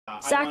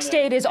Sac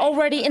State is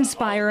already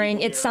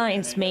inspiring its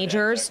science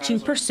majors to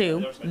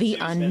pursue the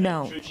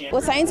unknown.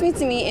 What science means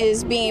to me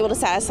is being able to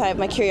satisfy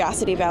my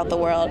curiosity about the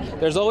world.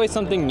 There's always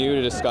something new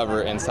to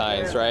discover in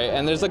science, right?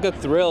 And there's like a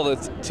thrill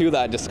to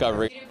that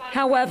discovery.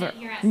 However,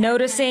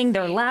 noticing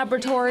their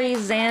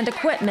laboratories and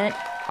equipment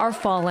are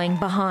falling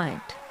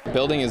behind. The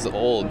building is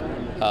old.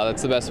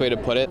 That's the best way to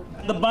put it.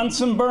 The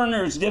Bunsen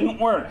burners didn't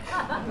work.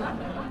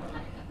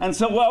 And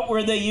so what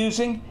were they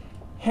using?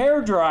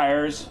 Hair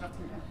dryers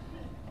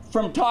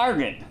from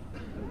Target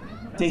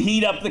to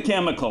heat up the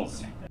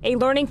chemicals. A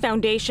learning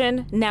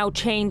foundation now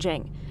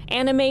changing.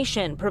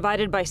 Animation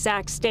provided by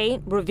Sac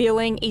State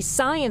revealing a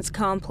science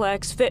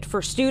complex fit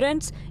for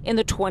students in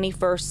the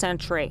 21st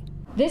century.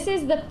 This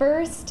is the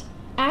first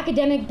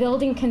academic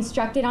building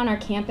constructed on our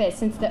campus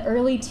since the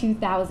early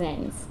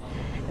 2000s.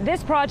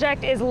 This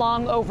project is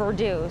long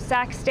overdue.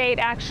 Sac State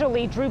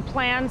actually drew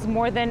plans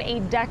more than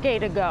a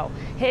decade ago,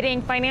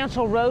 hitting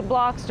financial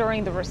roadblocks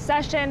during the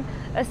recession,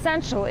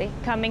 essentially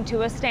coming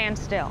to a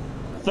standstill.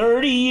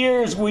 30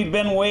 years we've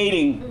been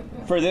waiting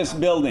for this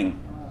building.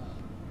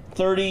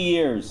 30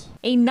 years.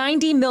 A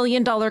 $90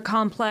 million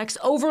complex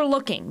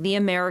overlooking the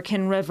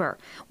American River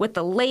with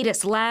the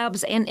latest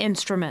labs and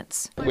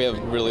instruments. We have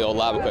really old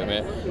lab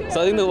equipment.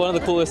 So I think that one of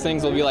the coolest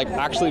things will be like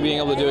actually being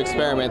able to do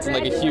experiments in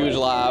like a huge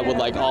lab with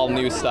like all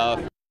new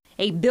stuff.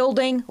 A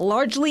building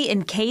largely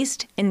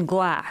encased in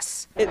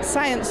glass. It's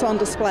science on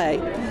display,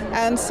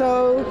 and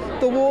so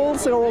the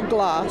walls are all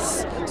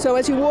glass. So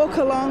as you walk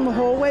along the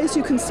hallways,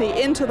 you can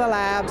see into the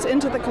labs,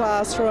 into the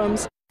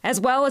classrooms. As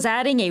well as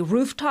adding a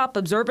rooftop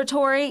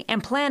observatory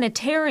and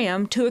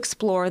planetarium to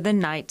explore the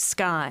night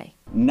sky.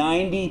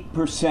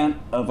 90%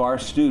 of our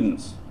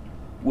students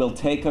will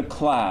take a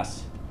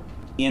class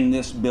in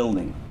this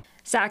building.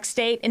 Sac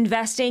State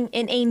investing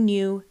in a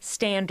new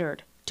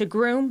standard to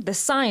groom the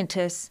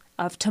scientists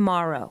of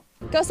tomorrow.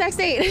 Go Sac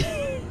State!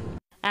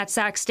 At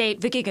Sac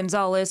State, Vicki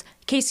Gonzalez,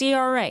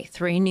 KCRA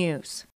 3 News.